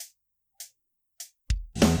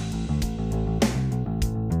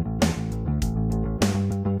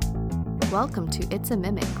Welcome to It's a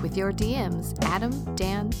Mimic with your DMs, Adam,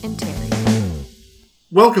 Dan, and Terry.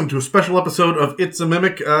 Welcome to a special episode of It's a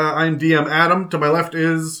Mimic. I'm DM Adam. To my left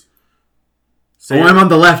is... I'm on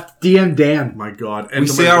the left. DM Dan. My God. And we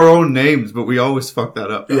say our own names, but we always fuck that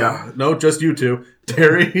up. Yeah. No, just you two.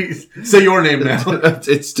 Terry, say your name now.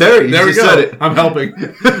 It's Terry. There we go. Said it. I'm helping.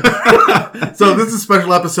 So this is a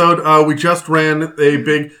special episode. We just ran a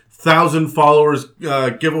big 1,000 followers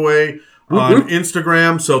giveaway on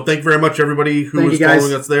Instagram. So thank you very much, everybody who is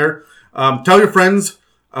following us there. Tell your friends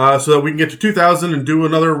so that we can get to 2,000 and do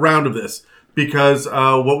another round of this. Because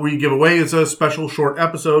what we give away is a special short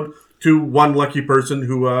episode to one lucky person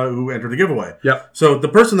who entered the giveaway. Yep. So the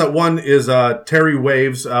person that won is Terry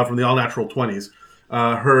Waves from the All Natural 20s.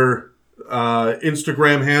 Her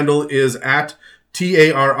Instagram handle is at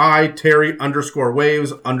TARI Terry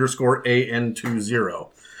 _Waves _AN20.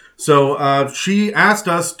 So she asked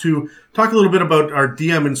us to talk a little bit about our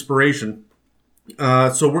DM inspiration.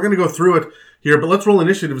 So we're going to go through it here, but let's roll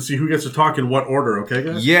initiative to see who gets to talk in what order, okay,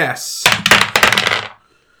 guys? Yes.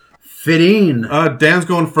 Fitting. Dan's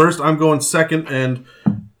going first, I'm going second, and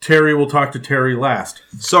Terry will talk to Terry last.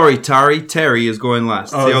 Sorry, Tari. Terry is going last.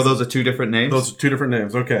 See how those are two different names? Those are two different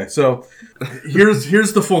names. Okay, so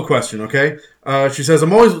here's the full question, okay? She says,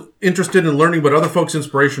 I'm always interested in learning about other folks'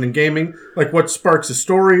 inspiration in gaming, like what sparks a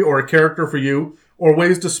story or a character for you, or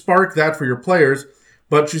ways to spark that for your players.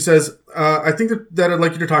 But she says, I think that I'd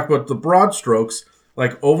like you to talk about the broad strokes,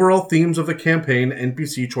 like overall themes of the campaign,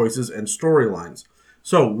 NPC choices, and storylines.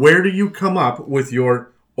 So where do you come up with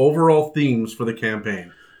your overall themes for the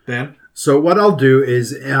campaign? Dan? So what I'll do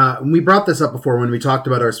is, we brought this up before when we talked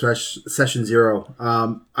about our session 0.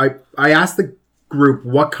 I asked the group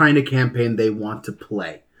what kind of campaign they want to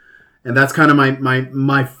play. And that's kind of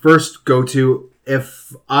my first go-to.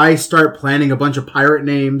 If I start planning a bunch of pirate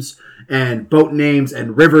names and boat names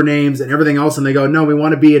and river names and everything else, and they go, no, we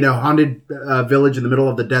want to be in a haunted village in the middle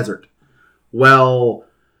of the desert. Well,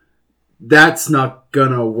 that's not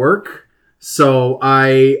gonna work. So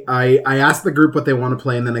I ask the group what they want to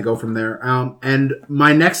play, and then I go from there. And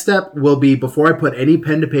my next step will be, before I put any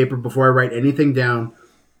pen to paper, before I write anything down,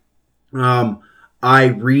 I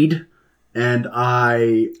read and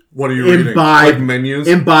I what are you reading? Like menus?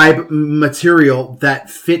 Imbibe material that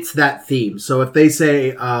fits that theme. So if they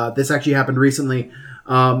say, this actually happened recently,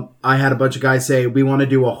 I had a bunch of guys say, we want to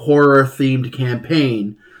do a horror-themed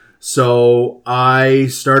campaign. So I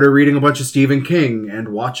started reading a bunch of Stephen King and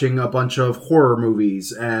watching a bunch of horror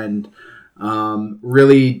movies and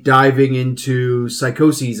really diving into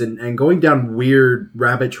psychoses and going down weird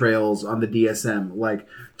rabbit trails on the DSM,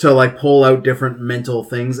 to pull out different mental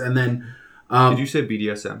things. And then did you say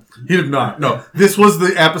BDSM? He did not. No, this was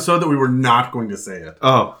the episode that we were not going to say it.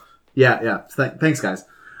 Oh, yeah. Thanks, guys.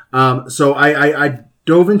 So I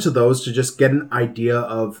dove into those to just get an idea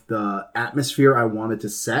of the atmosphere I wanted to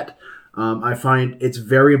set. I find it's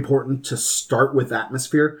very important to start with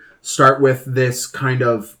atmosphere. Start with this kind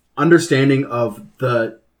of understanding of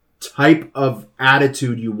the type of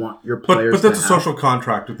attitude you want your players to have. But that's a social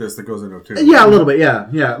contract with this that goes into it too. Yeah, a little bit,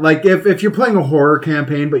 yeah. Like if you're playing a horror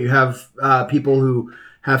campaign, but you have people who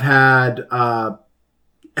have had...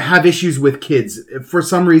 have issues with kids for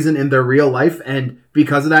some reason in their real life, and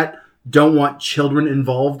because of that, don't want children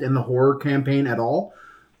involved in the horror campaign at all.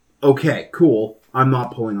 Okay, cool. I'm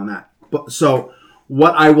not pulling on that. But so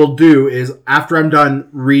what I will do is, after I'm done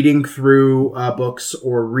reading through books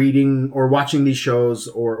or reading or watching these shows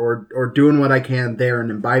or doing what I can there and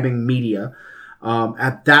imbibing media,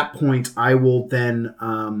 at that point I will then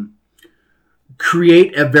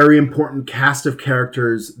create a very important cast of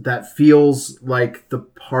characters that feels like the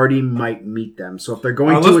party might meet them. So if they're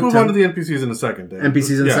going to let's move on to the NPCs in a second, Dan.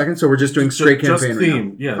 NPCs in a second? So we're just doing straight campaign just theme.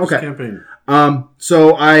 right now? Yeah, okay. Just campaign.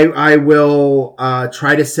 So I will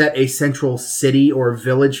try to set a central city or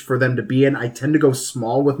village for them to be in. I tend to go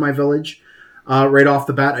small with my village right off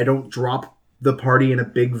the bat. I don't drop the party in a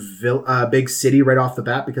big city right off the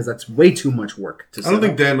bat, because that's way too much work to set I don't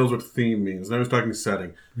think up. Dan knows what theme means. Now he's talking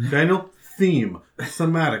setting. Daniel? Theme,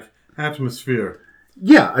 thematic, atmosphere.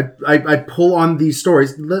 Yeah, I pull on these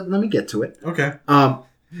stories. Let me get to it. Okay.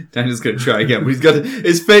 Daniel's going to try again. But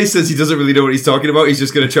his face says he doesn't really know what he's talking about. He's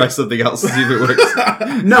just going to try something else to see if it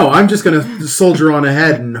works. No, I'm just going to soldier on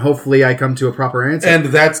ahead, and hopefully I come to a proper answer. And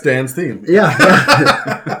that's Dan's theme.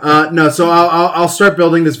 Yeah. No, so I'll start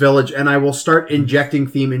building this village, and I will start injecting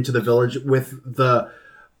theme into the village with the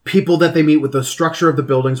people that they meet, with the structure of the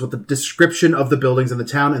buildings, with the description of the buildings in the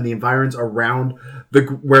town and the environs around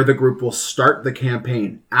where the group will start the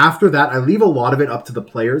campaign. After that, I leave a lot of it up to the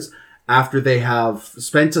players. After they have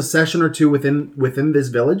spent a session or two within this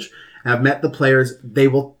village and have met the players, they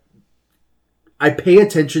will I pay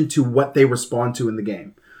attention to what they respond to in the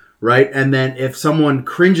game, right? And then if someone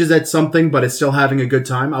cringes at something but is still having a good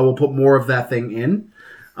time, I will put more of that thing in.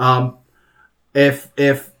 If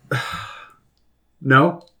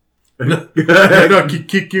no, No,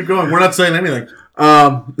 keep going. We're not saying anything.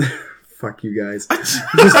 fuck you guys.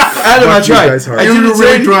 Adam, I Fuck you tried. guys hard. I You didn't say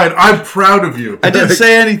really anything. tried. I'm proud of you. I didn't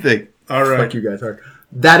say anything. All right. Fuck you guys hard.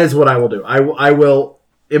 That is what I will do. I will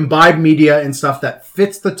imbibe media and stuff that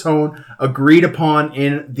fits the tone agreed upon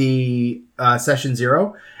in the session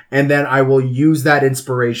 0, and then I will use that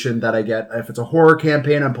inspiration that I get. If it's a horror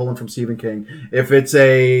campaign, I'm pulling from Stephen King. If it's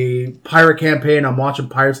a pirate campaign, I'm watching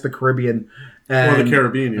Pirates of the Caribbean. Or And the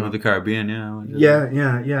Caribbean. The Caribbean, yeah.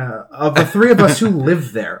 yeah. Of the three of us who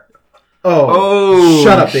live there. Oh,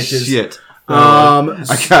 shut up, bitches. Shit.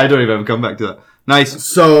 I don't even have to come back to that. Nice.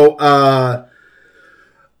 So,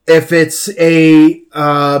 if it's a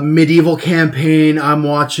medieval campaign, I'm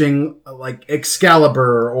watching like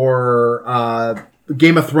Excalibur or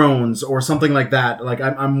Game of Thrones or something like that. Like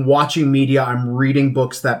I'm watching media, I'm reading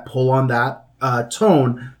books that pull on that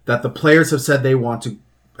tone that the players have said they want to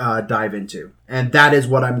dive into, and that is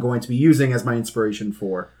what I'm going to be using as my inspiration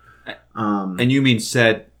for. And you mean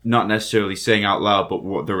said, not necessarily saying out loud, but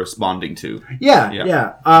what they're responding to.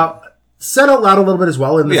 Yeah. Said out loud a little bit as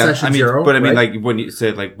well in the session 0. But I mean, right? like when you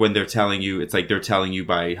said, like when they're telling you, it's like they're telling you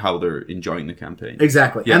by how they're enjoying the campaign.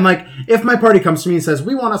 Exactly. Yeah. And like, if my party comes to me and says,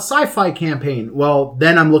 we want a sci-fi campaign, well,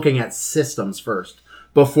 then I'm looking at systems first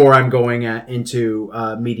before I'm going into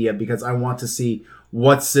media, because I want to see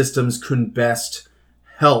what systems could best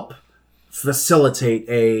help facilitate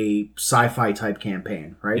a sci-fi type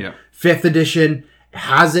campaign, right? Yeah. 5th edition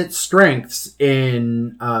has its strengths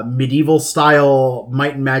in medieval style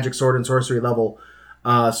might and magic, sword and sorcery level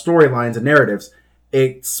storylines and narratives.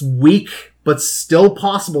 It's weak, but still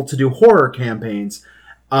possible to do horror campaigns.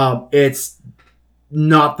 It's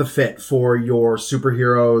not the fit for your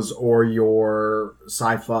superheroes or your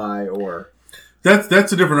sci-fi or...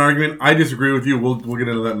 That's a different argument. I disagree with you. We'll get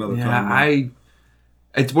into that another time.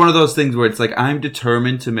 It's one of those things where it's like I'm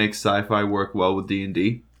determined to make sci-fi work well with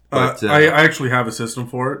D&D. But I actually have a system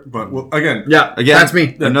for it, but again, Yeah, again, that's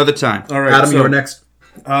me. Another time. all right. Adam, so, you're next.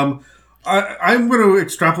 I'm going to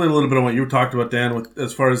extrapolate a little bit on what you talked about, Dan, with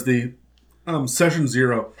as far as the session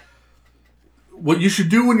 0. What you should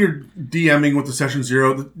do when you're DMing with the session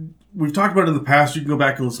 0, we've talked about it in the past. You can go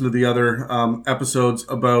back and listen to the other episodes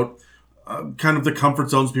about kind of the comfort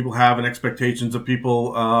zones people have and expectations that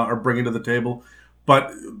people are bringing to the table.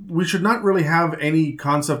 But we should not really have any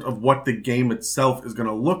concept of what the game itself is going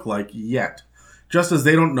to look like yet. Just as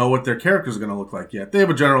they don't know what their characters are going to look like yet. They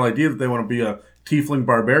have a general idea that they want to be a tiefling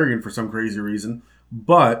barbarian for some crazy reason.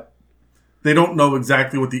 But they don't know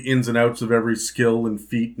exactly what the ins and outs of every skill and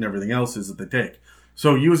feat and everything else is that they take.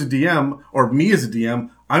 So you as a DM, or me as a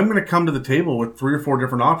DM, I'm going to come to the table with 3 or 4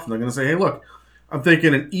 different options. I'm going to say, hey, look, I'm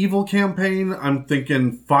thinking an evil campaign. I'm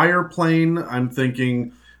thinking fire plane. I'm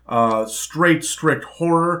thinking... straight, strict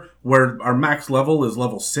horror, where our max level is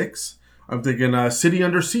level 6. I'm thinking City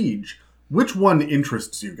Under Siege. Which one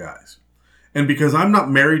interests you guys? And because I'm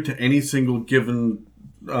not married to any single given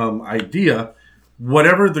idea,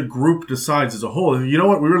 whatever the group decides as a whole, you know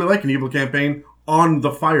what, we really like an evil campaign on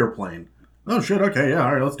the fire plane. Oh shit, okay, yeah,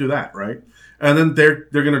 all right, let's do that, right? And then they're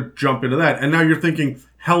going to jump into that. And now you're thinking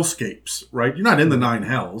hellscapes, right? You're not in the 9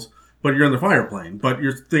 hells. But you're in the fire plane. But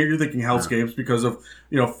you're thinking hellscapes because of,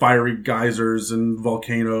 fiery geysers and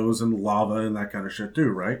volcanoes and lava and that kind of shit too,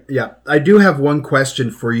 right? Yeah, I do have one question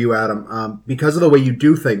for you, Adam. Because of the way you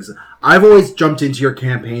do things, I've always jumped into your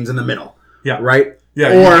campaigns in the middle. Yeah. Right?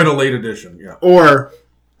 Yeah, you did a late edition, yeah. Or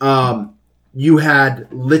you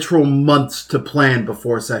had literal months to plan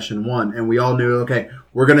before session 1, and we all knew, okay,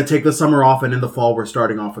 we're going to take the summer off, and in the fall we're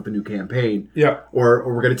starting off with a new campaign. Yeah. Or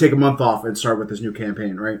we're going to take a month off and start with this new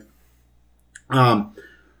campaign, right?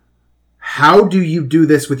 How do you do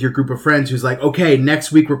this with your group of friends who's like, okay,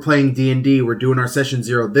 next week we're playing D&D, we're doing our session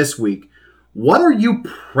 0 this week. What are you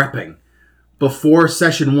prepping before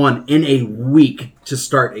session 1 in a week to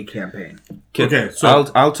start a campaign? Okay, so...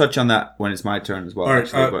 I'll touch on that when it's my turn as well. All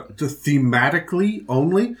right, actually, to thematically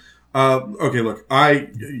only... okay, look,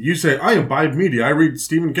 you say, I imbibe media, I read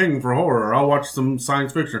Stephen King for horror, or I'll watch some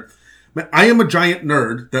science fiction. I am a giant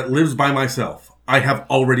nerd that lives by myself. I have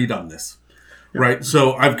already done this. Right,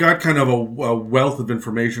 so I've got kind of a wealth of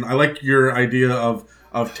information. I like your idea of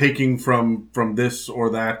taking from this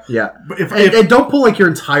or that. Yeah, but and don't pull like your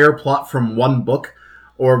entire plot from one book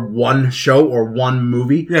or one show or one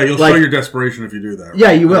movie. Yeah, you'll show your desperation if you do that. Right?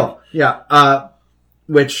 Yeah, you will. Yeah,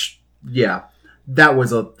 that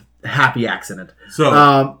was a happy accident.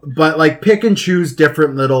 So, But like pick and choose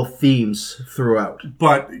different little themes throughout.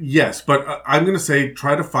 but I'm going to say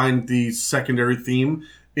try to find the secondary theme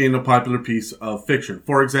in a popular piece of fiction.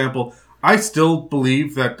 For example, I still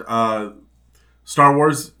believe that Star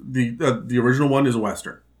Wars, the original one, is a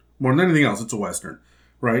Western. More than anything else, it's a Western,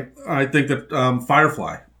 right? I think that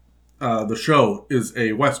Firefly, the show, is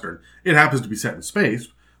a Western. It happens to be set in space,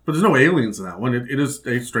 but there's no aliens in that one. It is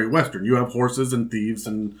a straight Western. You have horses and thieves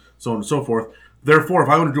and so on and so forth. Therefore, if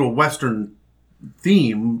I want to do a Western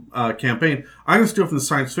theme campaign, I'm going to steal from the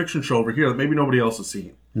science fiction show over here that maybe nobody else has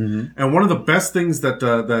seen. Mm-hmm. And one of the best things that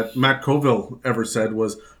that Matt Colville ever said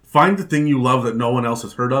was, find the thing you love that no one else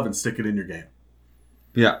has heard of and stick it in your game.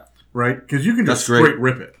 Yeah. Right? Because you can just That's straight great.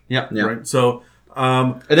 rip it. Yeah. Right? So...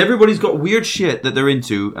 and everybody's got weird shit that they're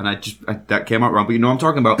into, and that came out wrong, but you know what I'm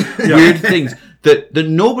talking about. Weird things that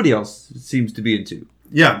nobody else seems to be into.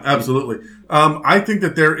 Yeah, absolutely. I think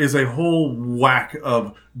that there is a whole whack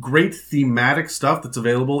of great thematic stuff that's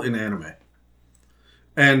available in anime.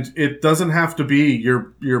 And it doesn't have to be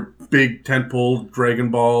your big tentpole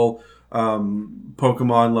Dragon Ball,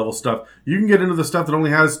 Pokemon level stuff. You can get into the stuff that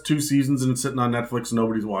only has 2 seasons and it's sitting on Netflix and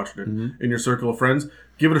nobody's watching it in your circle of friends.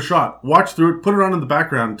 Give it a shot. Watch through it. Put it on in the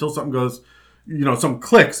background until something goes, something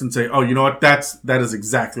clicks and say, oh, you know what? That is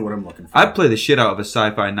exactly what I'm looking for. I'd play the shit out of a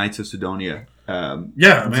sci-fi Knights of Sidonia man.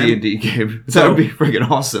 D&D game. That would be freaking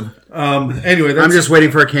awesome. Anyway, I'm just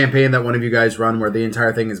waiting for a campaign that one of you guys run where the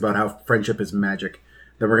entire thing is about how friendship is magic.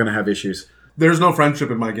 Then we're going to have issues. There's no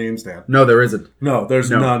friendship in my games, Dan. No, there isn't. No,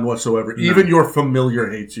 there's none whatsoever. Even your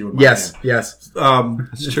familiar hates you in my Yes, game. yes.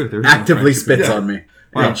 That's true. There is Actively no friendship. spits on me.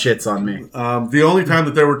 And shits on me. The only time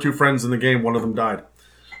that there were 2 friends in the game, one of them died.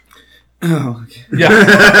 Oh, okay.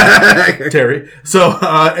 Yeah, Terry. So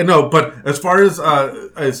no, but as far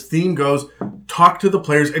as theme goes, talk to the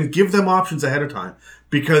players and give them options ahead of time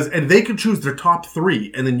and they can choose their top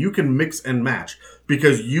 3, and then you can mix and match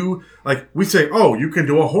because we say, oh, you can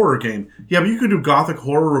do a horror game, yeah, but you can do gothic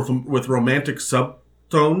horror with romantic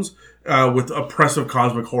subtones, with oppressive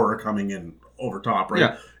cosmic horror coming in over top, right?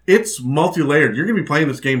 Yeah. It's multi-layered. You're going to be playing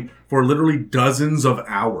this game for literally dozens of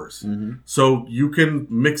hours. Mm-hmm. So you can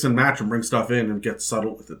mix and match and bring stuff in and get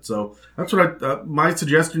subtle with it. So that's what my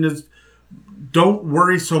suggestion is. Don't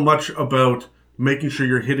worry so much about making sure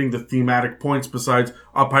you're hitting the thematic points besides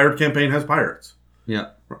a pirate campaign has pirates. Yeah.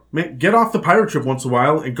 Get off the pirate ship once in a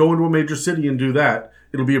while and go into a major city and do that.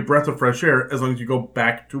 It'll be a breath of fresh air as long as you go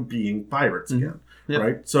back to being pirates again. Yep.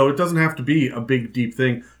 Right? So it doesn't have to be a big, deep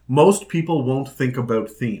thing. Most people won't think about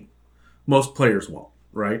theme. Most players won't,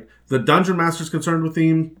 right? The Dungeon Master's concerned with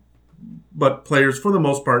theme, but players, for the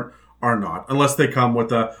most part, are not. Unless they come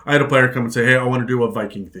with I had a player come and say, hey, I want to do a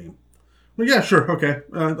Viking theme. Well, yeah, sure, okay.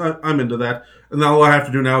 I'm into that. And all I have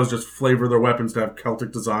to do now is just flavor their weapons to have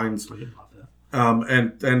Celtic designs. I love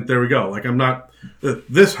that. And there we go. Like, I'm not...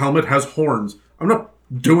 this helmet has horns. I'm not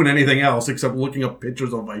doing anything else except looking up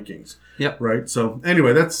pictures of Vikings. Yeah. Right. So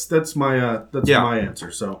anyway, that's my my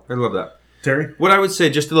answer. So I love that. Terry? What I would say,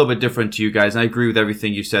 just a little bit different to you guys, and I agree with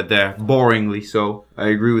everything you said there, boringly so. I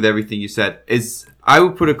agree with everything you said. Is I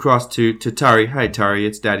would put across to Tari. Hi Tari,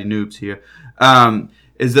 it's Daddy Noobs here.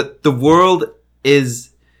 Is that the world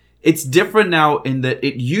it's different now in that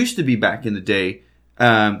it used to be back in the day.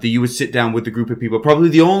 That you would sit down with a group of people, probably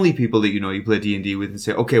the only people that you play D&D with, and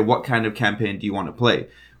say, okay, what kind of campaign do you want to play?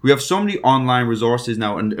 We have so many online resources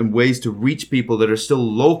now and ways to reach people that are still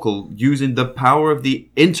local using the power of the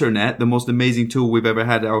internet, the most amazing tool we've ever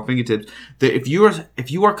had at our fingertips, that if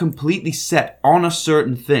you are completely set on a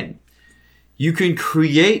certain thing, you can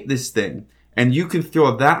create this thing and you can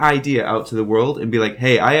throw that idea out to the world and be like,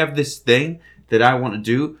 hey, I have this thing that I want to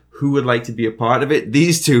do. Who would like to be a part of it?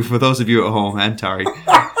 These two, for those of you at home, and Tari.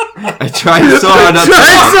 I tried so hard not to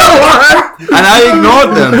talk, and I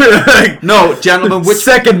ignored them. No, gentlemen, which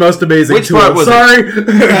second most amazing which tool? part was Sorry.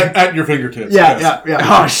 At your fingertips. Yeah, yes. yeah.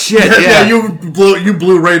 Oh shit! Yeah, you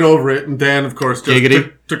blew right over it, and Dan, of course, just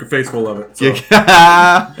Giggity. took a face full of it. So.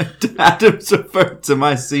 Adam's referred to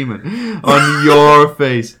my semen on your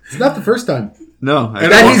face. It's not the first time. No,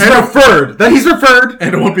 That he's referred.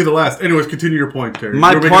 And it won't be the last. Anyways, continue your point, Terry.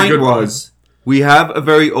 My point was, we have a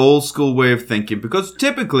very old school way of thinking, because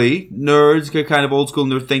typically nerds get kind of old school in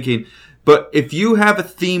their thinking. But if you have a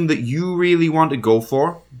theme that you really want to go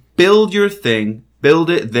for, build your thing, build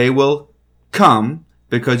it, they will come,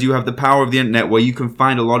 because you have the power of the internet where you can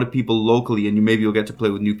find a lot of people locally, and you'll get to play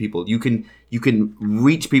with new people. You can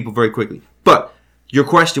reach people very quickly. But your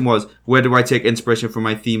question was, where do I take inspiration for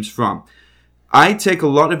my themes from? I take a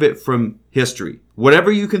lot of it from history. Whatever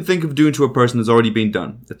you can think of doing to a person has already been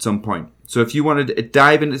done at some point. So if you wanted to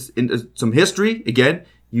dive into some history, again,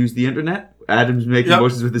 use the internet. Adam's making Yep.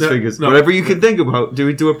 motions with his Yep. fingers. No. Whatever you can think about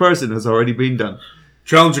doing to a person has already been done.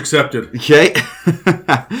 Challenge accepted. Okay.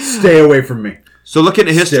 Stay away from me. So look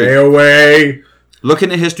into history. Stay away. Look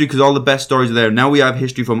into history because all the best stories are there. Now we have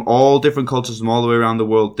history from all different cultures from all the way around the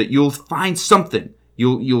world that you'll find something.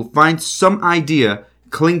 You'll find some idea,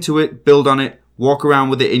 cling to it, build on it, walk around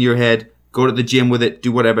with it in your head, go to the gym with it,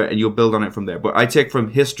 do whatever, and you'll build on it from there. But I take from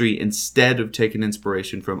history instead of taking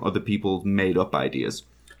inspiration from other people's made-up ideas.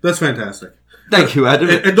 That's fantastic. Thank you,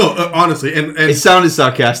 Adam. No, honestly, and It sounded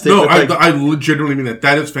sarcastic. no, but thank- I legitimately mean that.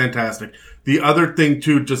 That is fantastic. The other thing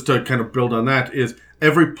too, just to kind of build on that, is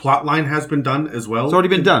every plot line has been done as well. It's already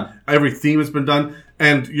been done. Every theme has been done,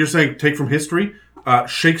 and you're saying take from history.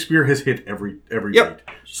 Shakespeare has hit every Yep.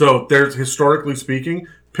 beat. So there's historically speaking,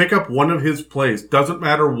 pick up one of his plays. Doesn't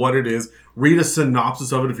matter what it is. Read a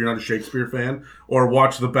synopsis of it if you're not a Shakespeare fan, or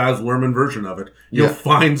watch the Baz Luhrmann version of it. You'll Yeah.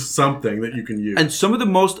 find something that you can use. And some of the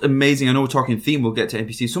most amazing, I know we're talking theme, we'll get to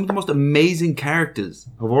NPCs, some of the most amazing characters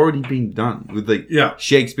have already been done with like Yeah.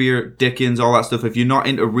 Shakespeare, Dickens, all that stuff. If you're not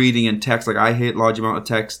into reading and text, like I hate large amount of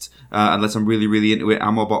text, unless I'm really, really into it.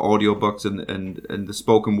 I'm all about audiobooks and the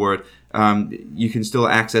spoken word. You can still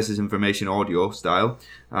access this information audio style.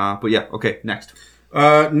 But yeah, okay, next.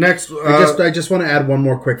 Next, I just want to add one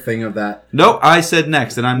more quick thing of that. No, I said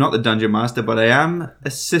next, and I'm not the dungeon master, but I am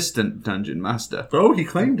assistant dungeon master. oh, he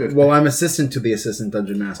claimed it. Well, I'm assistant to the assistant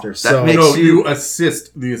dungeon master. So makes- No, you- you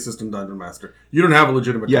assist the assistant dungeon master. You don't have a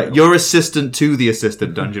legitimate Yeah, title. you're assistant to the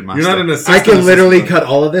assistant dungeon master. You're not an I assistant. can literally assistant. cut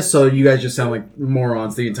all of this, so you guys just sound like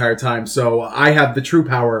morons the entire time. So I have the true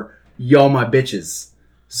power. Y'all my bitches.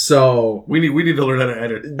 So We need to learn how to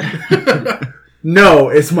edit. no,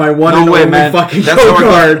 it's my one and No way, only man. fucking That's how, go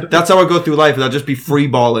card. that's how I go through life. I'll just be free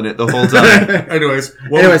balling it the whole time. Anyways,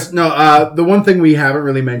 The one thing we haven't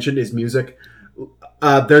really mentioned is music.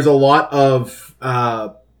 There's a lot of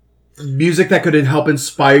music that could help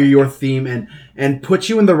inspire your theme and put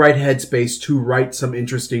you in the right headspace to write some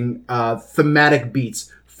interesting thematic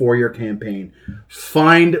beats for your campaign.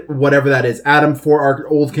 Find whatever that is. Adam, for our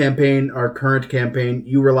old campaign, our current campaign,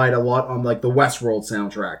 you relied a lot on like the Westworld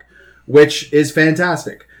soundtrack, which is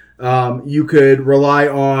fantastic. You could rely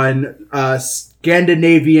on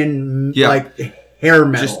Scandinavian Yeah. like hair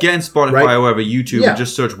metal. Just get in Spotify right? or whatever, YouTube, Yeah. and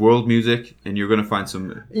just search world music, and you're going to find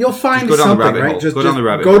some. You'll find Just go down the something, rabbit right? hole. Just Go down the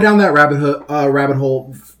rabbit go hole. down that rabbit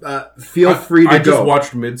hole. Feel free to I go. just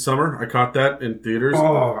watched Midsummer. I caught that in theaters.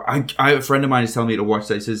 Oh, a friend of mine is telling me to watch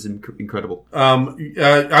that. He says it's incredible. I'm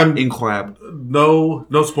Incroyable. no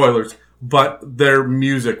spoilers, but their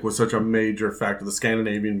music was such a major factor. The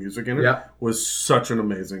Scandinavian music in it Yeah. was such an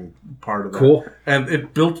amazing part of that. Cool. And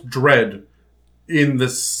it built dread in the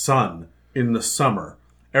sun in the summer.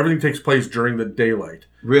 Everything takes place during the daylight.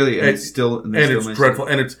 Really, and And- it's still And it's dreadful.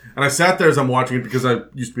 And I sat there as I'm watching it because I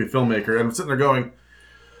used to be a filmmaker, and I'm sitting there going,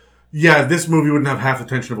 yeah, this movie wouldn't have half the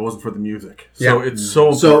tension if it wasn't for the music. So Yeah. it's so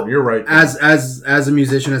important. So You're right. As a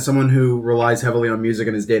musician, as someone who relies heavily on music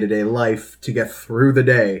in his day-to-day life to get through the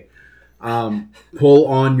day, pull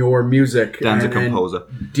on your music. Dan's a and composer.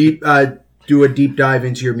 Do a deep dive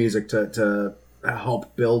into your music to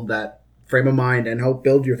help build that frame of mind and help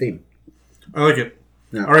build your theme. I like it.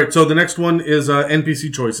 Yeah. All right, so the next one is NPC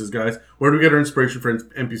choices, guys. Where do we get our inspiration for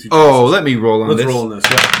NPC choices? Oh, let me roll on Let's this. roll on this.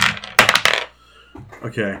 Yeah.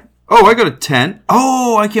 Okay. Oh, I got a 10.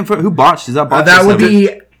 Oh, I can't. Who botched? Is that botched? That would Or something?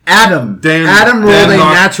 be Adam. Dan- Adam rolled Dan a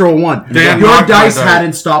knocked- natural one. Dan Your knocked my dice dice.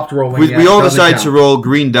 hadn't stopped rolling We, yet. we all Doesn't decided count. to roll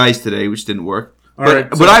green dice today, which didn't work. All but right,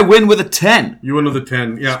 but so- I win with a 10. You went with a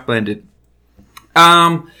 10. Yeah. Splendid.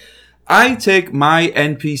 I take my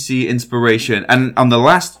NPC inspiration, and on the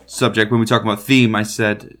last subject, when we talk about theme, I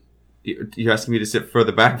said you're asking me to sit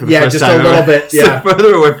further back for the Yeah, first just time. a little ever. bit, yeah. Sit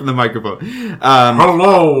further away from the microphone.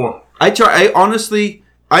 Hello. I honestly,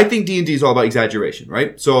 I think D&D is all about exaggeration,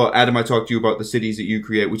 right? So, Adam, I talked to you about the cities that you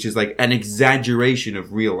create, which is like an exaggeration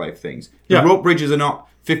of real life things. The Yeah. rope bridges are not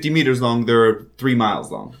 50 meters long; they're 3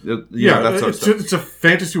 miles long. Yeah, that sort of it's, stuff. it's a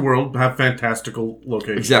fantasy world, have fantastical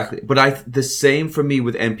locations. Exactly. But the same for me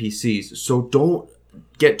with NPCs. So don't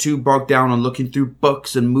get too bogged down on looking through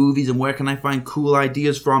books and movies and where can I find cool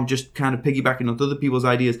ideas from, just kind of piggybacking on other people's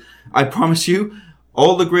ideas. I promise you,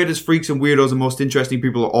 all the greatest freaks and weirdos and most interesting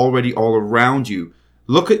people are already all around you.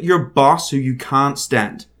 Look at your boss who you can't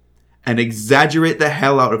stand and exaggerate the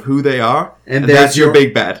hell out of who they are, and there's that's your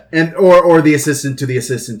big bad. And or the assistant to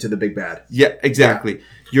the big bad. Yeah, exactly.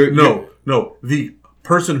 You're No. The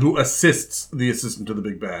person who assists the assistant to the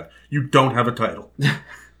big bad. You don't have a title.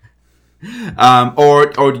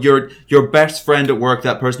 or your best friend at work,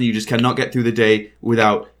 that person you just cannot get through the day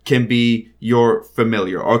without can be your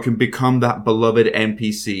familiar or can become that beloved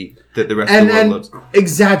NPC that the rest of the world loves.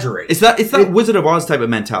 Exaggerate. It's that Wizard of Oz type of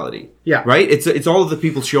mentality. Yeah. Right? It's all of the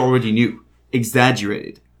people she already knew.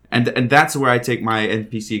 Exaggerated. And that's where I take my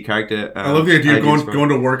NPC character. I love the idea of going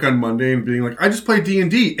to work on Monday and being like, I just played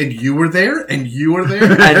D&D, and you were there, and you were there.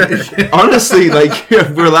 And honestly, like,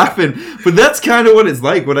 we're laughing. But that's kind of what it's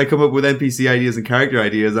like when I come up with NPC ideas and character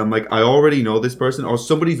ideas. I'm like, I already know this person, or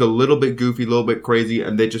somebody's a little bit goofy, a little bit crazy,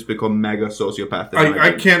 and they just become mega sociopath.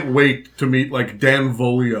 I can't wait to meet, like, Dan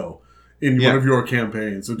Volio in one of your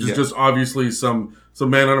campaigns. So just obviously some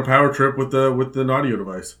man on a power trip with an audio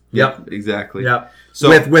device. Yep, exactly. Yep. So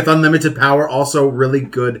with unlimited power, also really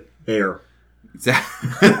good hair.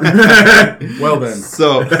 Well then.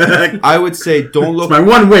 So I would say don't look. It's my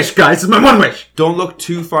one wish, guys. It's my one wish. Don't look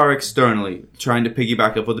too far externally, trying to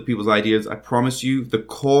piggyback up other people's ideas. I promise you, the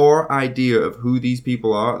core idea of who these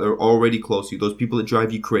people are, they're already close to you. Those people that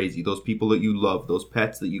drive you crazy, those people that you love, those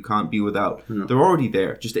pets that you can't be without. Yeah. They're already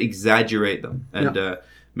there. Just exaggerate them and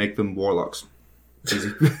make them warlocks.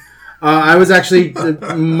 Easy. I was actually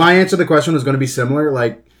my answer to the question was going to be similar,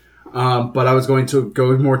 like, but I was going to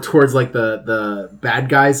go more towards like the bad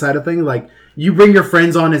guy side of things. Like, you bring your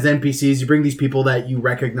friends on as NPCs, you bring these people that you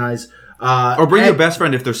recognize, or bring your best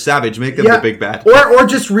friend if they're savage, make them the big bad, or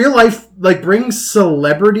just real life, like bring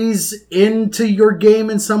celebrities into your game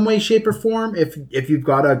in some way, shape, or form. If you've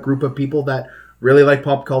got a group of people that really like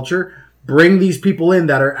pop culture, bring these people in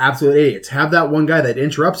that are absolute idiots. Have that one guy that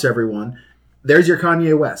interrupts everyone. There's your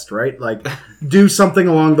Kanye West, right? Like, do something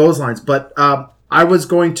along those lines. But I was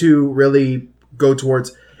going to really go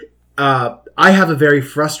towards... I have a very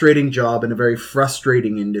frustrating job in a very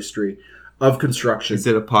frustrating industry of construction. Is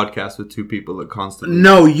it a podcast with two people that constantly...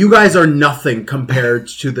 No, you guys are nothing compared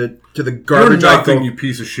to the garbage. You're nothing, you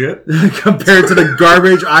piece of shit. Compared to the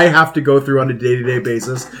garbage I have to go through on a day-to-day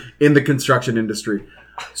basis in the construction industry.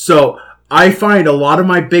 So... I find a lot of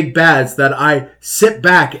my big bads that I sit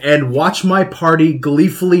back and watch my party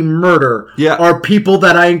gleefully murder are people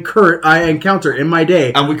that I encounter in my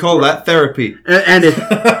day. And we call that therapy. And it's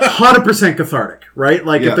 100% cathartic, right?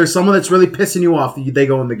 Like, if there's someone that's really pissing you off, they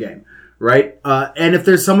go in the game, right? And if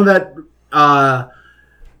there's someone that,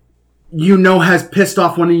 has pissed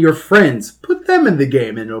off one of your friends, put them in the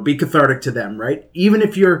game and it'll be cathartic to them, right? Even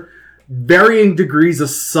if you're varying degrees of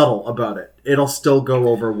subtle about it, it'll still go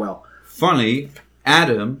over well. Funny,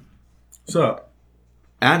 Adam. What's up?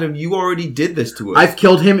 Adam, you already did this to us. I've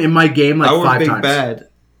killed him in my game like 5 times. Our big bad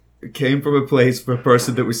came from a place for a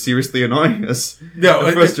person that was seriously annoying us.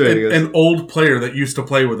 No, frustrating us. An old player that used to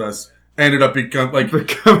play with us ended up become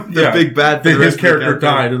the big bad. His character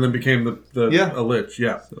died and then became a lich.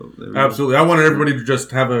 Yeah, so absolutely. I wanted everybody to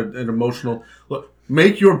just have an emotional look.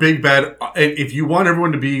 Make your big bad, and if you want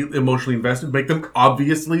everyone to be emotionally invested, make them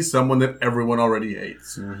obviously someone that everyone already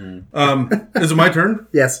hates. Mm-hmm. Is it my turn?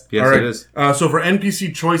 Yes. Yes, all right. It is. So for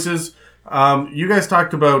NPC choices, you guys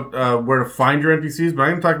talked about where to find your NPCs, but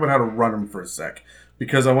I'm going to talk about how to run them for a sec.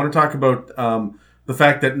 Because I want to talk about the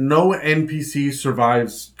fact that no NPC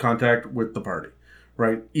survives contact with the party,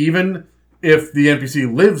 right? Even if the NPC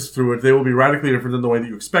lives through it, they will be radically different than the way that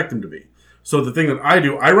you expect them to be. So the thing that I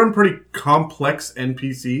do, I run pretty complex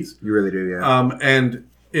NPCs. You really do, yeah. And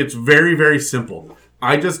it's very, very simple.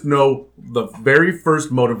 I just know the very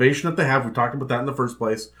first motivation that they have. We talked about that in the first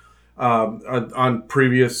place on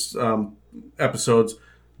previous episodes.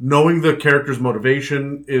 Knowing the character's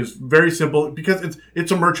motivation is very simple because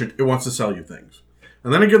it's a merchant. It wants to sell you things.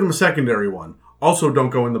 And then I give them a secondary one. Also, don't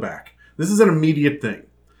go in the back. This is an immediate thing.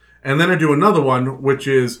 And then I do another one, which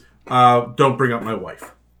is don't bring up my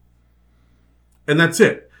wife. And that's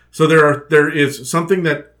it. So there is something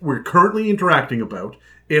that we're currently interacting about.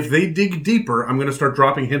 If they dig deeper, I'm going to start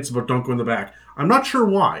dropping hints about don't go in the back. I'm not sure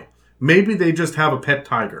why. Maybe they just have a pet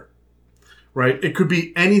tiger, right? It could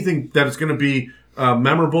be anything that is going to be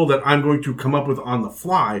memorable that I'm going to come up with on the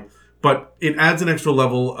fly, but it adds an extra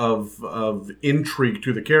level of intrigue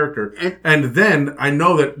to the character. And then I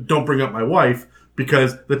know that don't bring up my wife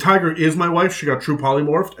because the tiger is my wife. She got true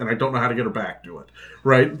polymorphed, and I don't know how to get her back to it,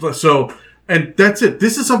 right? So... And that's it.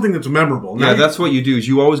 This is something that's memorable. Now, that's what you do. Is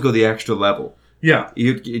you always go the extra level. Yeah,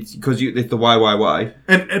 it's the why.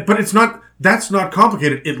 But it's not. That's not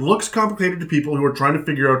complicated. It looks complicated to people who are trying to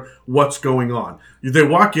figure out what's going on. They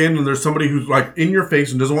walk in and there's somebody who's like in your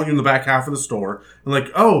face and doesn't want you in the back half of the store. And like,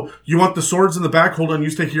 oh, you want the swords in the back? Hold on, you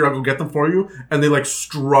stay here. I'll go get them for you. And they like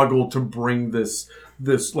struggle to bring this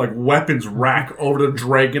this like weapons rack over to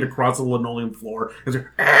drag it across the linoleum floor. It's like,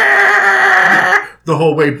 the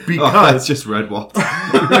whole way Oh, because that's just Redwall.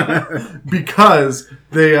 because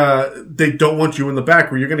they don't want you in the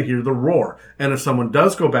back where you're going to hear the roar. And if someone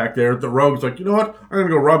does go back there, the rogue's like, you know what? I'm going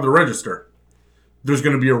to go rob the register. There's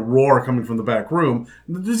going to be a roar coming from the back room.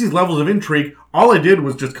 There's these levels of intrigue. All I did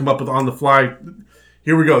was just come up with on the fly.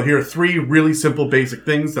 Here we go. Here are 3 really simple, basic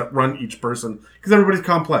things that run each person because everybody's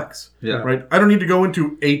complex. Yeah. Right. I don't need to go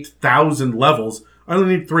into 8,000 levels. I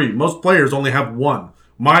only need 3. Most players only have 1.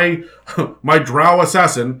 My drow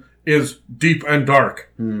assassin is deep and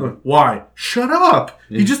dark. Why? Shut up.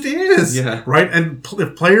 He just is. Yeah. Right? And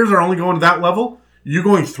if players are only going to that level, you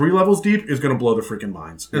going 3 levels deep is going to blow their freaking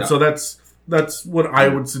minds. And so that's what I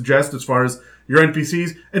would suggest as far as your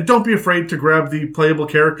NPCs. And don't be afraid to grab the playable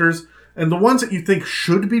characters. And the ones that you think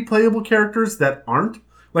should be playable characters that aren't,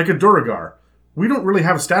 like a Duragar. We don't really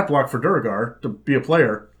have a stat block for Duragar to be a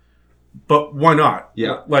player. But why not?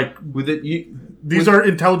 Yeah. Like, With it, these are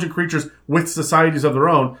intelligent creatures with societies of their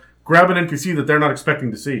own. Grab an NPC that they're not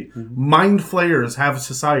expecting to see. Mind flayers have a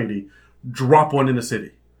society. Drop one in a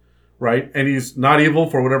city. Right? And he's not evil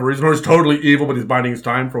for whatever reason, or he's totally evil, but he's biding his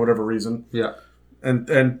time for whatever reason. Yeah. And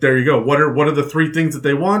there you go. What are the 3 things that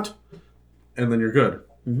they want? And then you're good.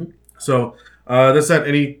 So, that's that.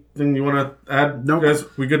 Anything you want to add? Nope. Guys,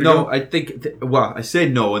 we good to No, go? I think. I say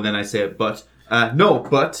no, and then I say it, but no,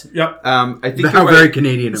 but. Yep. I think How you're very right.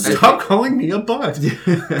 Canadian of me. Stop calling me a butt.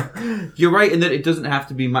 You're right in that it doesn't have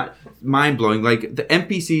to be mind blowing. Like the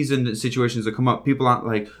NPCs and the situations that come up, people aren't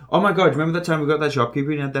like, "Oh my god, remember that time we got that shopkeeper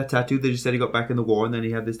and he had that tattoo? They just said he got back in the war and then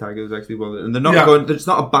he had this tiger that was actually well." And they're not going. It's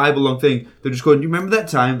not a Bible long thing. They're just going. You remember that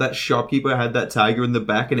time that shopkeeper had that tiger in the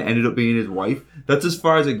back and it ended up being his wife? That's as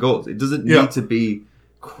far as it goes. It doesn't need to be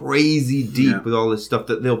crazy deep with all this stuff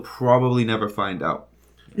that they'll probably never find out.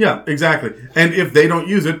 Yeah, exactly. And if they don't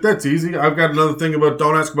use it, that's easy. I've got another thing about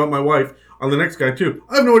don't ask about my wife on the next guy, too.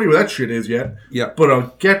 I have no idea what that shit is yet. Yeah. But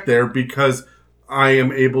I'll get there because I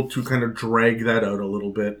am able to kind of drag that out a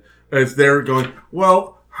little bit. As they're going,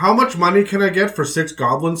 well, how much money can I get for 6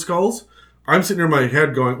 goblin skulls? I'm sitting in my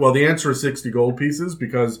head going, well, the answer is 60 gold pieces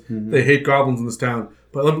because they hate goblins in this town.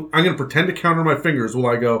 But I'm going to pretend to count on my fingers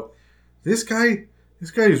while I go, this guy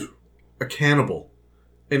is a cannibal.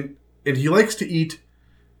 And he likes to eat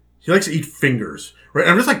fingers, right?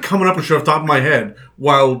 I'm just like coming up and shit off the top of my head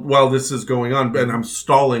while this is going on, and I'm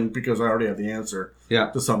stalling because I already have the answer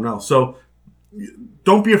to something else. So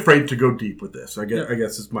don't be afraid to go deep with this. I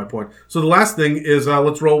guess is my point. So the last thing is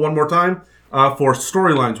let's roll one more time for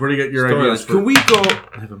storylines. Where do you get your ideas? Can we go?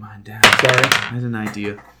 Never mind, Dan. Sorry, I had an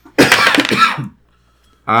idea.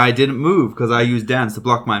 I didn't move because I used Dan's to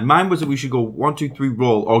block mine. Mine was that we should go 1, 2, 3,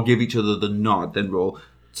 roll, or give each other the nod, then roll,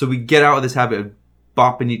 so we get out of this habit of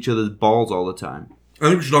bopping each other's balls all the time. I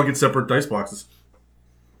think we should all get separate dice boxes.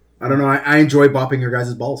 I don't know. I enjoy bopping your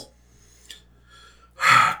guys' balls.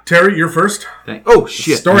 Terry, you're first. Oh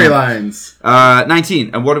shit! Storylines.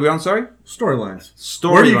 19. And what are we on? Sorry. Storylines.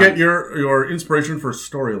 Storylines. Where do you get your inspiration for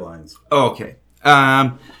storylines? Okay.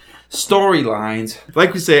 Storylines.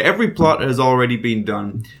 Like we say, every plot has already been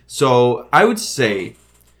done. So I would say,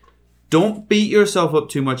 don't beat yourself up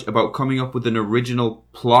too much about coming up with an original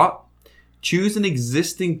plot. Choose an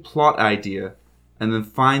existing plot idea and then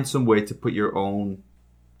find some way to put your own,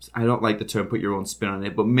 I don't like the term put your own spin on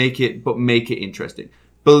it, but make it interesting.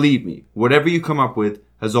 Believe me, whatever you come up with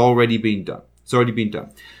has already been done. It's already been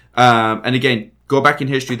done. And again, go back in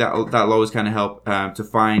history. That'll always kind of help to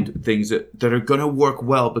find things that are going to work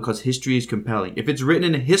well because history is compelling. If it's written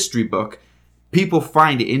in a history book, people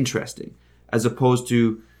find it interesting as opposed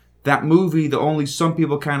to that movie that only some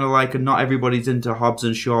people kind of like and not everybody's into Hobbs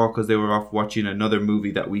and Shaw because they were off watching another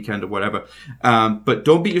movie that weekend or whatever. But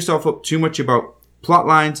don't beat yourself up too much about plot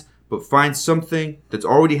lines, but find something that's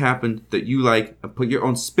already happened that you like and put your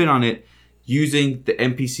own spin on it using the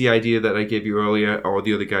NPC idea that I gave you earlier or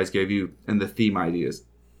the other guys gave you and the theme ideas.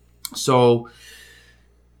 So,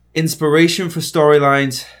 inspiration for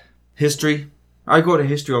storylines, history. I go to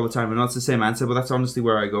history all the time. I know it's the same answer, but that's honestly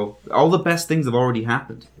where I go. All the best things have already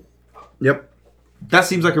happened. Yep. That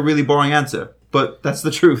seems like a really boring answer, but that's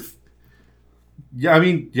the truth. Yeah, I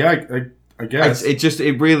mean, I guess.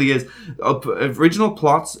 It really is. Original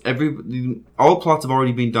plots, all plots have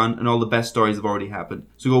already been done, and all the best stories have already happened.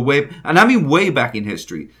 So go way back in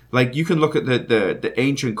history. Like you can look at the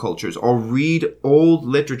ancient cultures, or read old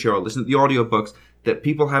literature, or listen to the audiobooks that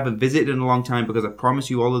people haven't visited in a long time. Because I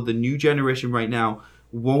promise you, all of the new generation right now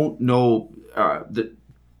won't know the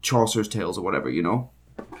Chaucer's tales or whatever, you know.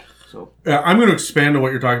 So I'm going to expand on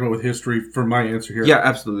what you're talking about with history for my answer here. yeah,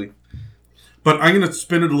 absolutely. But I'm going to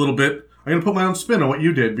spin it a little bit. I'm going to put my own spin on what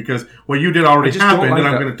you did because what you did already just don't happened, like and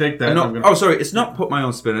I'm that. going to take that. No, and I'm gonna, oh, sorry. It's not put my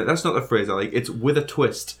own spin on it. That's not the phrase I like. It's with a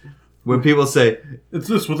twist. When people say, it's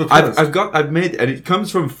this with a twist. I've made, and it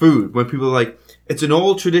comes from food. When people are like, it's an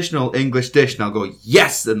old traditional English dish, and I'll go,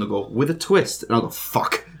 yes, and they'll go, with a twist, and I'll go,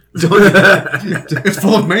 fuck. It's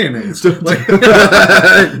full of mayonnaise.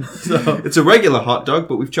 It's a regular hot dog,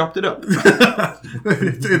 but we've chopped it up.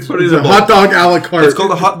 it's Put it It's in a a bowl. hot dog a la carte. It's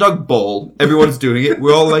called a hot dog bowl. Everyone's doing it.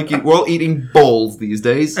 We're all eating bowls these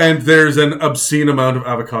days. and there's an obscene amount of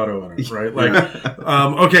avocado in it, right? Like,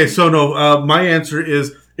 okay, so no, my answer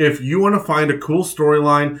is if you want to find a cool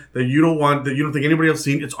storyline that you don't think anybody else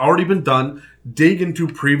seen, it's already been done. Dig into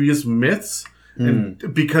previous myths,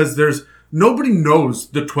 and because nobody knows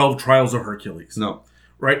the 12 Trials of Hercules, No.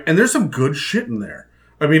 right? And there's some good shit in there.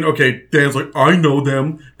 I mean, okay, Dan's like, I know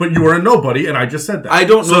them, but you are a nobody, and I just said that. I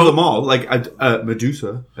don't know them all. Like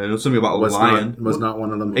Medusa. I know something about a lion. was not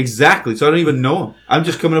one of them. Exactly. So I don't even know him. I'm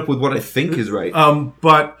just coming up with what I think is right.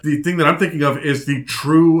 But the thing that I'm thinking of is the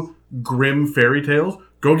true Grimm fairy tales.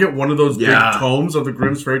 Go get one of those big tomes of the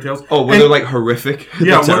Grimm's fairy tales. Oh, where they're like horrific.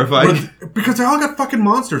 Yeah, They're terrifying. because they all got fucking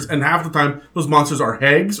monsters, and half the time those monsters are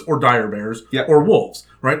hags or dire bears Yeah. or wolves,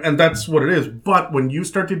 right? And that's what it is. But when you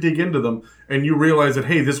start to dig into them and you realize that,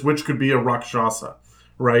 hey, this witch could be a Rakshasa,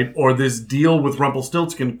 right? Or this deal with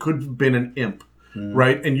Rumpelstiltskin could have been an imp,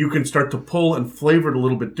 right? And you can start to pull and flavor it a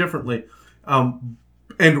little bit differently.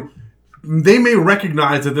 And they may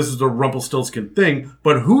recognize that this is a Rumpelstiltskin thing,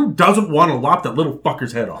 but who doesn't want to lop that little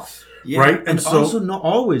fucker's head off? Yeah, right? and also not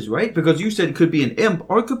always, right? Because you said it could be an imp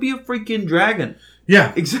or it could be a freaking dragon.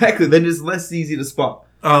 Yeah. Exactly. Then it's less easy to spot.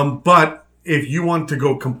 But if you want to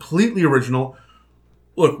go completely original,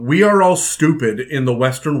 look, we are all stupid in the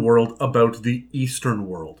Western world about the Eastern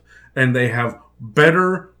world. And they have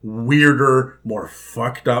better, weirder, more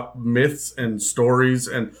fucked up myths and stories.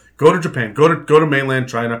 And go to Japan, go to mainland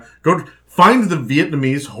China, find the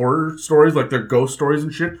Vietnamese horror stories, like their ghost stories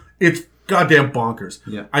and shit. It's goddamn bonkers.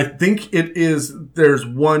 Yeah. I think there's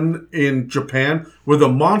one in Japan where the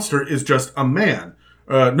monster is just a man.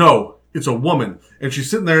 No, it's a woman. And she's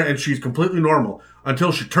sitting there and she's completely normal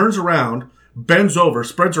until she turns around, bends over,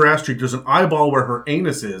 spreads her ass cheek, there's an eyeball where her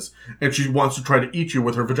anus is, and she wants to try to eat you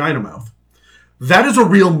with her vagina mouth. That is a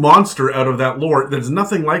real monster out of that lore. There's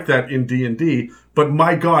nothing like that in D&D, but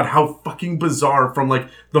my god, how fucking bizarre from like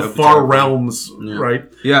the far realms,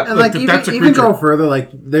 right? Yeah. And like that's a even creature. go further, like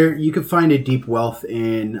there you could find a deep wealth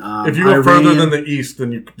in. If you go further Iranian- than the east,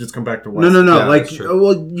 then you just come back to west. No. Yeah, like, that's true.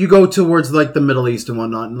 well, you go towards like the Middle East and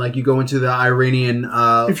whatnot, and like you go into the Iranian.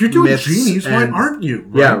 If you're doing myths genies, why and- aren't you?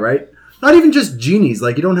 Right? Yeah, right. Not even just genies.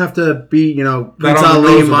 Like you don't have to be, That Prince on the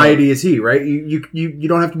Ali, nose about mighty is he, right? You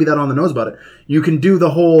don't have to be that on the nose about it. You can do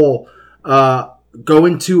the whole go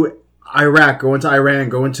into Iraq, go into Iran,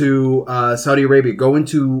 go into Saudi Arabia, go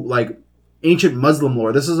into like ancient Muslim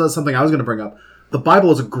lore. This is something I was going to bring up. The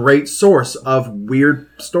Bible is a great source of weird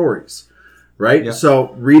stories. Right? Yeah.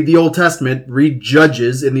 So read the Old Testament, read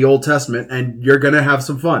Judges in the Old Testament, and you're going to have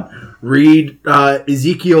some fun. Read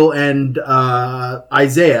Ezekiel and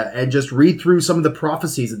Isaiah, and just read through some of the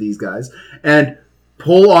prophecies of these guys, and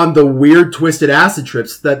pull on the weird, twisted acid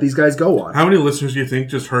trips that these guys go on. How many listeners do you think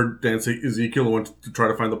just heard Dan say Ezekiel and went to try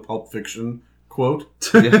to find the Pulp Fiction quote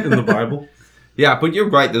in the Bible? Yeah, but you're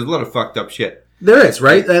right. There's a lot of fucked up shit. There is,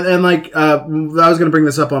 right? And like, I was going to bring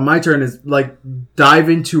this up on my turn, is like, dive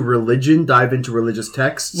into religion, dive into religious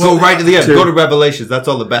texts. Go right to the end. Go to Revelations. That's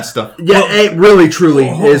all the best stuff. Yeah, it really, truly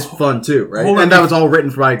is fun too, right? hold on. And that was all written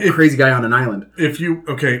by a crazy guy on an island.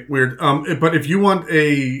 But if you want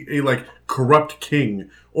a like corrupt king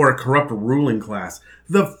or a corrupt ruling class,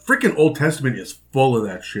 the freaking Old Testament is full of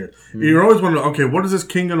that shit. You're always wondering, okay, what is this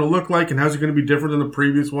king going to look like, and how's he going to be different than the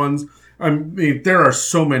previous ones? I mean, there are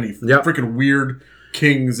so many freaking weird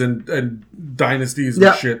kings and dynasties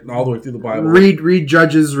and shit all the way through the Bible. Read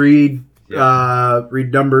Judges, read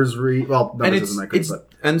Numbers, Numbers isn't that good, but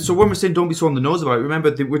And so when we're saying don't be so on the nose about it,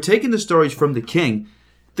 remember that we're taking the stories from the king.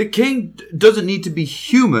 The king doesn't need to be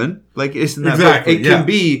human, like isn't that Exactly, it can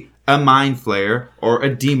be a mind flayer or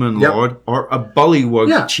a demon lord or a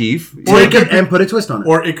bullywug chief. take it and put a twist on it.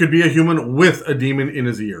 Or it could be a human with a demon in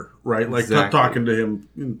his ear, right? Like Exactly. talking to him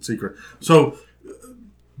in secret. So,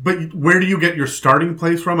 but where do you get your starting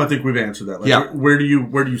place from? I think we've answered that. Like, where do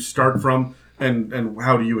you start from, and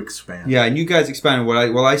how do you expand? Yeah, and you guys expanded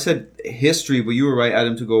I said history, but you were right,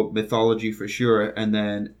 Adam, to go mythology for sure, and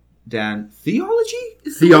then Dan, theology?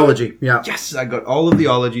 Theology, yeah. Yes, I got all of the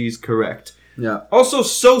ologies correct. Yeah. Also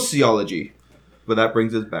sociology, but that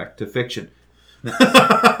brings us back to fiction.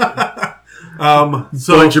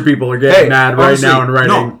 So, bunch of people are getting mad right honestly, now and writing.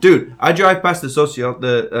 No, dude, I drive Right now honestly, and writing. No,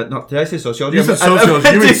 dude, I drive past the did I say sociology? you said sociology.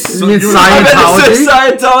 You mean Scientology?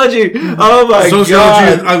 Scientology. Oh my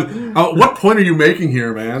sociology. god. What point are you making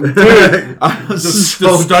here, man? I'm The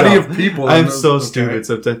so study dumb. of people. I'm so Okay. stupid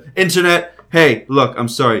sometimes. Internet. Hey, look, I'm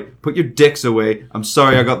sorry. Put your dicks away. I'm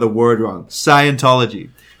sorry I got the word wrong. Scientology.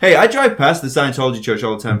 Hey, I drive past the Scientology church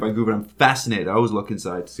all the time in Vancouver. I'm fascinated. I always look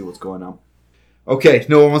inside to see what's going on. Okay,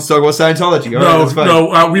 no one wants to talk about Scientology. All right, that's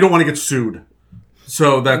fine. We don't want to get sued.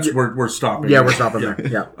 So that's we're stopping. Yeah, we're stopping there.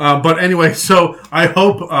 Yeah. But anyway, so I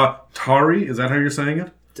hope Tari, is that how you're saying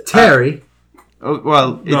it? Terry. Oh,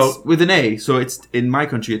 well, it's No. with an A, so it's in my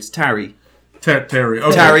country. It's Terry. Terry.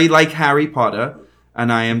 Okay. Terry like Harry Potter,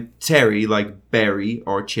 and I am Terry like berry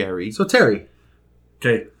or cherry. So Terry.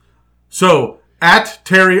 Okay. So at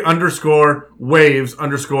Terry _waves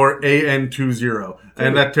 _AN20.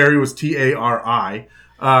 And that Terry was TARI.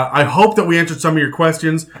 I hope that we answered some of your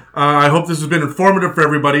questions. I hope this has been informative for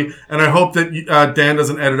everybody. And I hope that Dan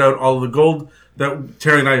doesn't edit out all of the gold that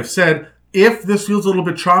Terry and I have said. If this feels a little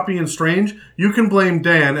bit choppy and strange, you can blame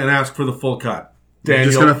Dan and ask for the full cut. You're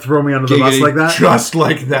Daniel, just going to throw me under the bus Giggity. like that? just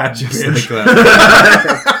like that. Just bitch. like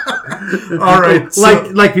that. All right. So,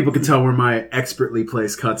 Like people can tell where my expertly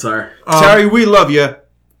placed cuts are. Terry, we love you.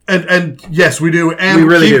 and yes, we do. And We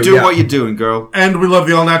really Keep do, doing yeah. what you're doing, girl. And we love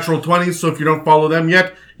the All Natural 20s, so if you don't follow them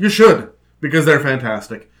yet, you should, because they're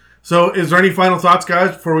fantastic. So, is there any final thoughts,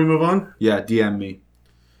 guys, before we move on? Yeah, DM me.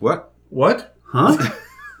 What? What? Huh?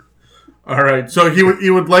 All right. So, he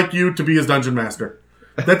would like you to be his dungeon master.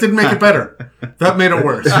 That didn't make it better. That made it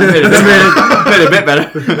worse. Made it a bit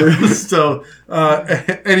better. So,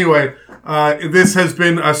 anyway, this has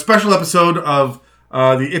been a special episode of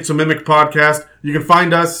the It's a Mimic podcast. You can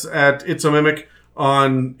find us at It's a Mimic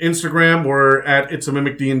on Instagram. We're at It's a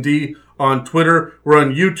Mimic D&D on Twitter. We're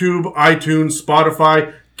on YouTube, iTunes,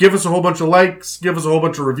 Spotify. Give us a whole bunch of likes. Give us a whole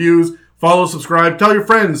bunch of reviews. Follow, subscribe. Tell your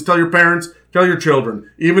friends. Tell your parents. Tell your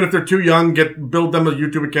children. Even if they're too young, build them a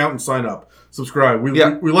YouTube account and sign up. Subscribe. We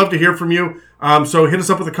love to hear from you. So hit us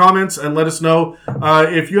up with the comments and let us know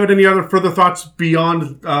if you had any other further thoughts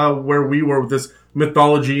beyond where we were with this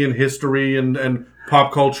mythology and history and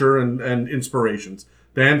pop culture and inspirations.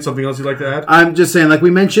 Dan, something else you'd like to add? I'm just saying, like we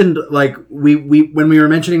mentioned, like we when we were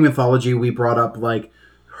mentioning mythology, we brought up like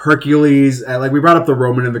Hercules, like we brought up the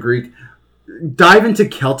Roman and the Greek. Dive into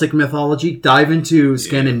Celtic mythology, dive into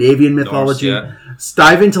Scandinavian mythology,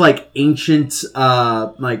 dive into like ancient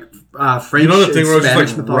French You know the thing and where I was Spanish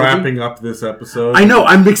just like mythology. wrapping up this episode? I know,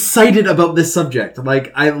 I'm excited about this subject.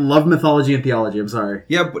 Like, I love mythology and theology. I'm sorry.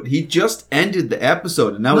 Yeah, but he just ended the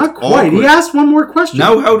episode, and now Not it's quite. awkward. He asked one more question.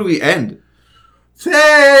 Now how do we end?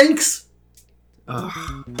 Thanks!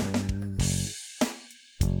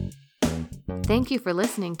 Thank you for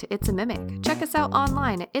listening to It's a Mimic. Check us out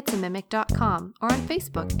online at itsamimic.com or on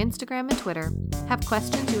Facebook, Instagram, and Twitter. Have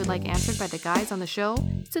questions you would like answered by the guys on the show?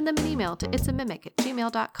 Send them an email to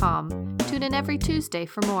itsamimic@gmail.com. Tune in every Tuesday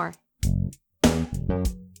for more.